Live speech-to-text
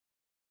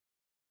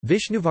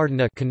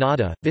Vishnuvardhana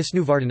Kannada,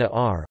 Vishnuvardhana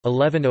R.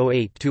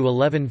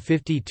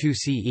 1108–1152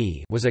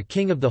 CE was a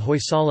king of the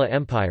Hoysala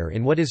Empire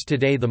in what is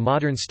today the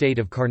modern state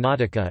of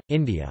Karnataka,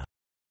 India.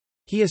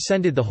 He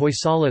ascended the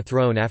Hoysala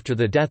throne after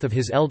the death of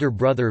his elder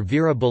brother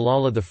Veera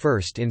Ballala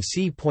I in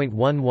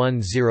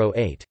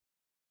c.1108.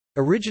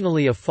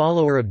 Originally a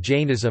follower of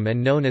Jainism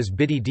and known as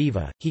Bidhi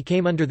Deva, he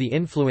came under the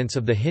influence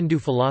of the Hindu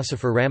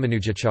philosopher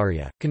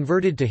Ramanujacharya,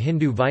 converted to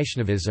Hindu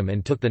Vaishnavism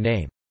and took the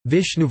name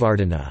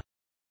Vishnuvardhana.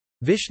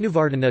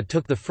 Vishnuvardhana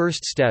took the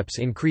first steps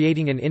in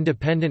creating an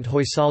independent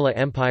Hoysala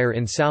empire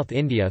in South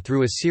India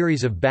through a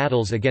series of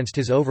battles against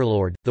his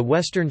overlord, the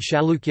western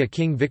Chalukya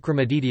king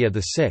Vikramaditya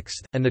VI,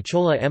 and the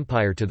Chola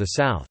Empire to the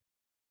south.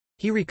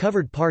 He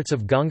recovered parts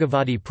of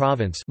Gangavadi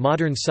province,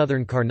 modern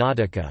southern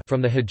Karnataka,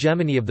 from the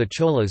hegemony of the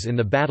Cholas in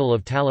the Battle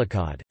of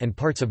Talakad, and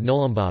parts of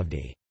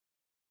Nolambavdi.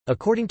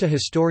 According to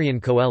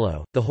historian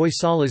Coelho, the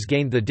Hoysalas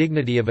gained the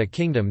dignity of a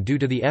kingdom due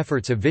to the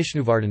efforts of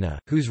Vishnuvardhana,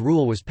 whose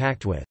rule was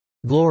packed with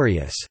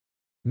glorious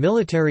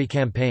military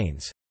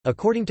campaigns.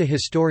 According to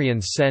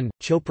historians Sen,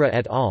 Chopra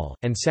et al.,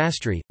 and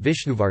Sastry,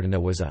 Vishnuvardhana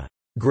was a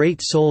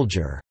great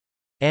soldier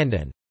and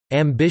an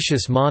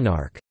ambitious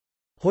monarch.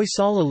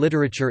 Hoysala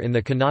literature in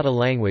the Kannada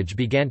language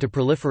began to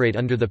proliferate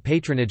under the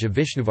patronage of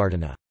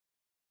Vishnuvardhana.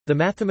 The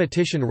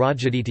mathematician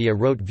Rajaditya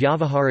wrote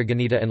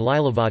Vyavaharaganita and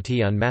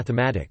Lilavati on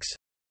mathematics.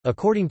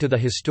 According to the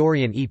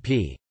historian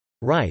E.P.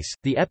 Rice,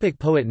 the epic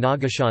poet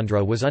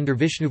Nagachandra was under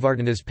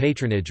Vishnuvardhana's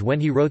patronage when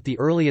he wrote the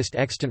earliest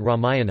extant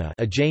Ramayana,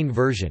 a Jain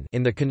version,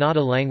 in the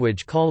Kannada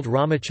language called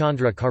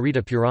Ramachandra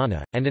Karita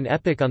Purana, and an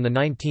epic on the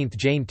 19th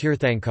Jain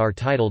Tirthankar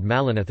titled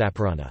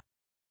Malanathaparana.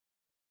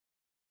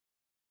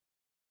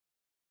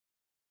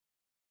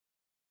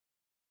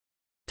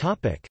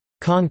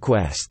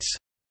 Conquests.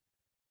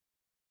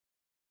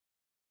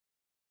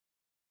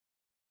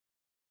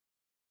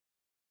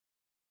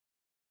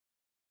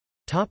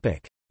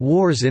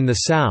 Wars in the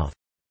south.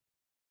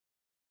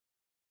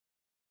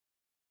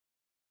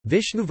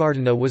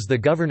 Vishnuvardhana was the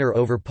governor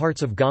over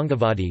parts of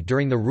Gangavadi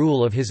during the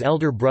rule of his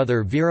elder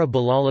brother Veera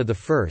Ballala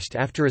I.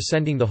 After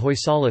ascending the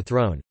Hoysala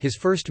throne, his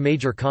first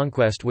major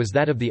conquest was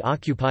that of the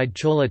occupied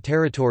Chola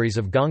territories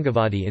of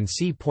Gangavadi in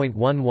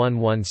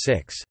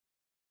c.1116.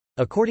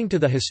 According to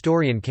the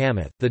historian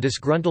Kamath, the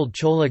disgruntled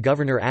Chola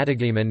governor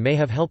Adigaman may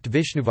have helped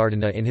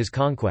Vishnuvardhana in his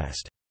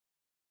conquest.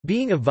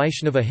 Being a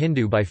Vaishnava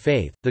Hindu by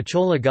faith, the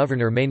Chola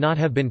governor may not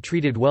have been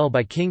treated well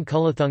by King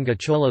Kulathunga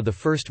Chola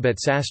I, but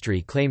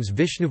Sastry claims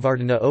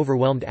Vishnuvardhana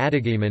overwhelmed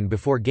Adigaman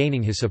before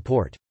gaining his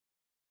support.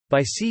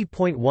 By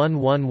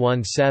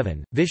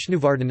c.1117,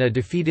 Vishnuvardhana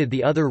defeated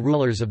the other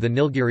rulers of the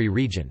Nilgiri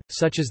region,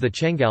 such as the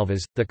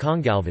Chengalvas, the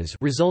Kongalvas,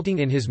 resulting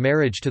in his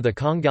marriage to the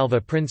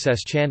Kongalva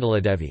princess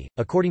Chandaladevi,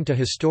 according to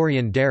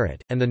historian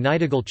Darrett, and the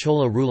Nidigal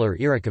Chola ruler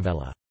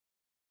Irakavela.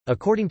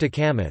 According to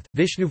Kamath,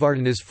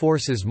 Vishnuvardhana's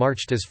forces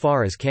marched as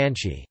far as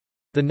Kanchi.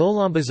 The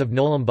Nolambas of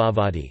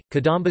Nolambavadi,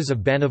 Kadambas of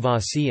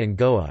Banavasi and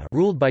Goa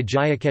ruled by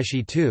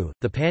Jayakeshi II,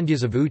 the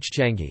Pandyas of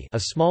Uchchangi, a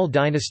small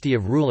dynasty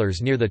of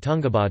rulers near the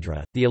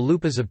Tungabhadra, the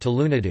Alupas of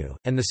Tulunadu,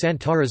 and the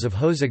Santaras of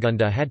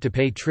Hosagunda had to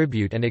pay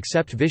tribute and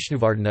accept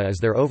Vishnuvardhana as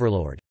their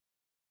overlord.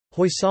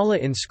 Hoysala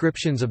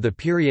inscriptions of the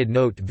period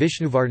note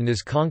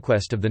Vishnuvardhana's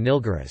conquest of the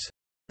Nilgiris.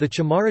 The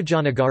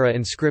Chamarajanagara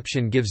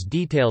inscription gives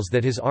details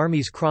that his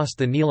armies crossed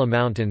the Nila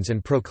mountains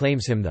and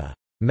proclaims him the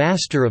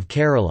master of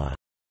Kerala.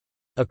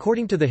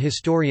 According to the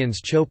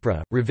historians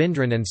Chopra,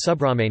 Ravindran and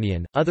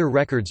Subramanian, other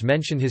records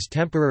mention his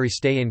temporary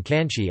stay in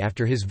Kanchi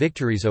after his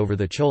victories over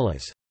the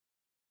Cholas.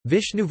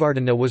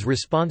 Vishnuvardhana was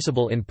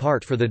responsible in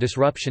part for the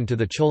disruption to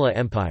the Chola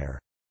Empire.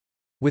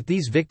 With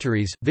these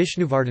victories,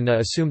 Vishnuvardhana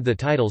assumed the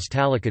titles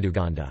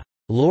Talakaduganda,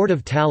 Lord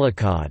of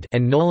Talakad,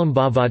 and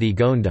Nolambavadi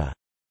Gonda,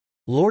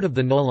 Lord of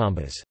the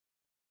Nolambas.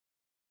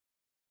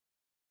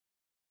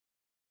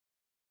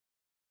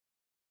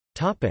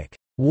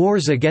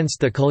 Wars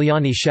against the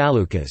Kalyani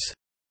Chalukyas.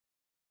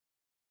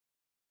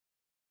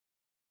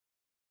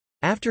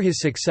 After his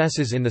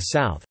successes in the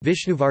south,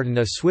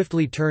 Vishnuvardhana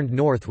swiftly turned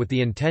north with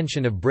the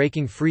intention of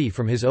breaking free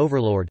from his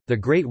overlord, the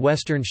great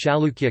western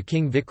Chalukya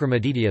king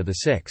Vikramaditya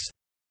VI.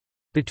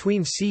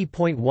 Between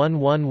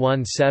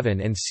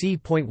c.1117 and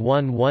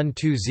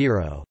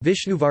c.1120,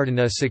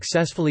 Vishnuvardhana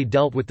successfully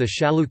dealt with the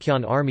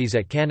Chalukyan armies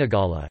at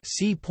Kanagala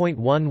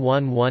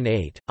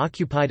c.1118,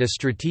 occupied a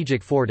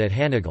strategic fort at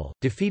Hanagal,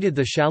 defeated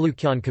the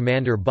Chalukyan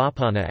commander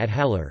Bapana at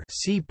Hallar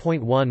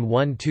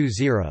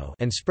c.1120,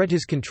 and spread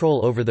his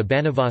control over the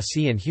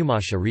Banavasi and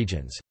Humasha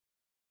regions.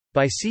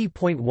 By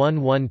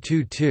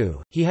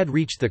c.1122, he had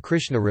reached the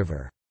Krishna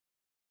River.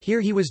 Here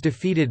he was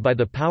defeated by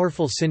the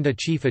powerful Sindha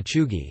chief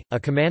Achugi, a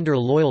commander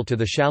loyal to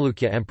the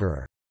Chalukya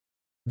emperor.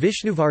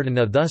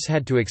 Vishnuvardhana thus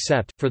had to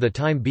accept, for the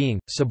time being,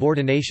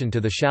 subordination to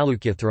the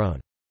Chalukya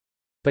throne.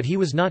 But he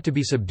was not to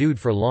be subdued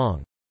for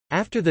long.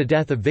 After the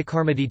death of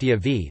Vikramaditya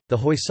V, the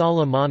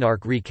Hoysala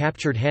monarch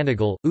recaptured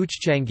Hanagal,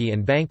 Uchchangi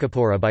and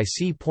Bankapura by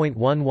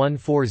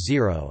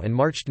c.1140 and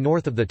marched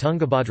north of the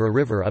Tungabhadra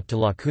river up to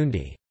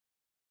Lakundi.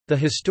 The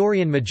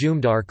historian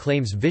Majumdar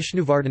claims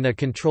Vishnuvardhana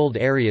controlled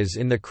areas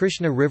in the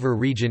Krishna River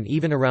region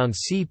even around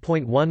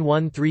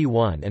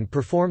c.1131 and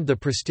performed the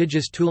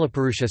prestigious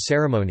Tulapurusha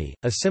ceremony,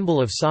 a symbol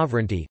of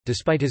sovereignty,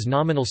 despite his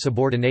nominal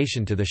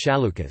subordination to the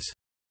Chalukyas.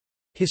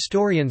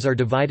 Historians are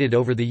divided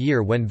over the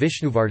year when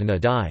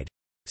Vishnuvardhana died.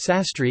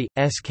 Sastri,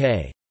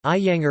 S.K.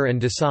 Iyengar and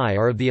Desai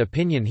are of the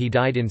opinion he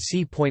died in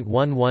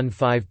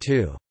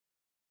c.1152.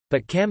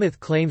 But Kamath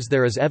claims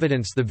there is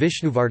evidence the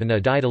Vishnuvardhana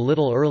died a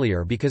little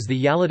earlier because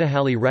the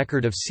Yaladahalli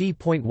record of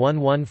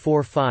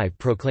c.1145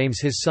 proclaims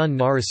his son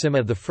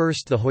Narasimha I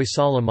the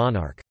Hoysala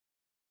monarch.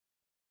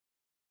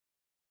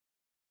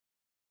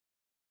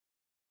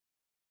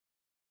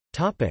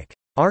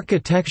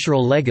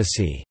 Architectural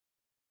legacy.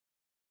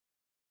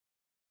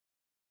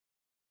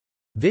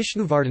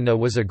 Vishnuvardhana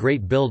was a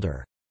great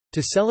builder.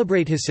 To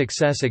celebrate his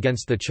success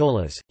against the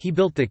Cholas, he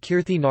built the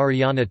Kirti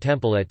Narayana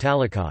temple at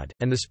Talakad,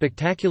 and the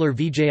spectacular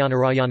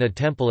Vijayanarayana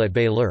temple at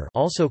Belur,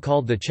 also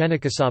called the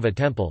Chenakesava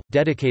temple,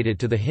 dedicated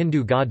to the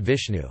Hindu god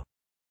Vishnu.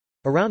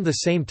 Around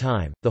the same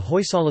time, the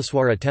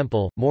Hoysalaswara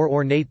temple, more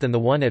ornate than the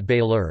one at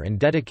Belur and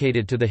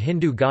dedicated to the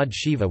Hindu god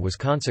Shiva, was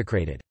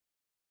consecrated.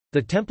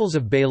 The temples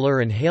of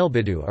Belur and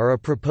Halebidu are a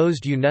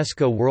proposed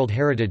UNESCO World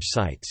Heritage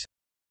Sites.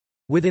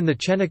 Within the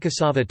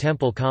Chenakesava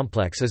temple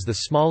complex is the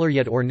smaller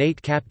yet ornate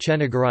Kap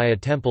Chenagaraya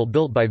temple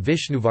built by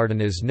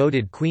Vishnuvardhana's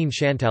noted queen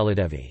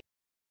Shantaladevi.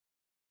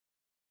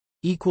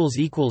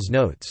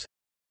 Notes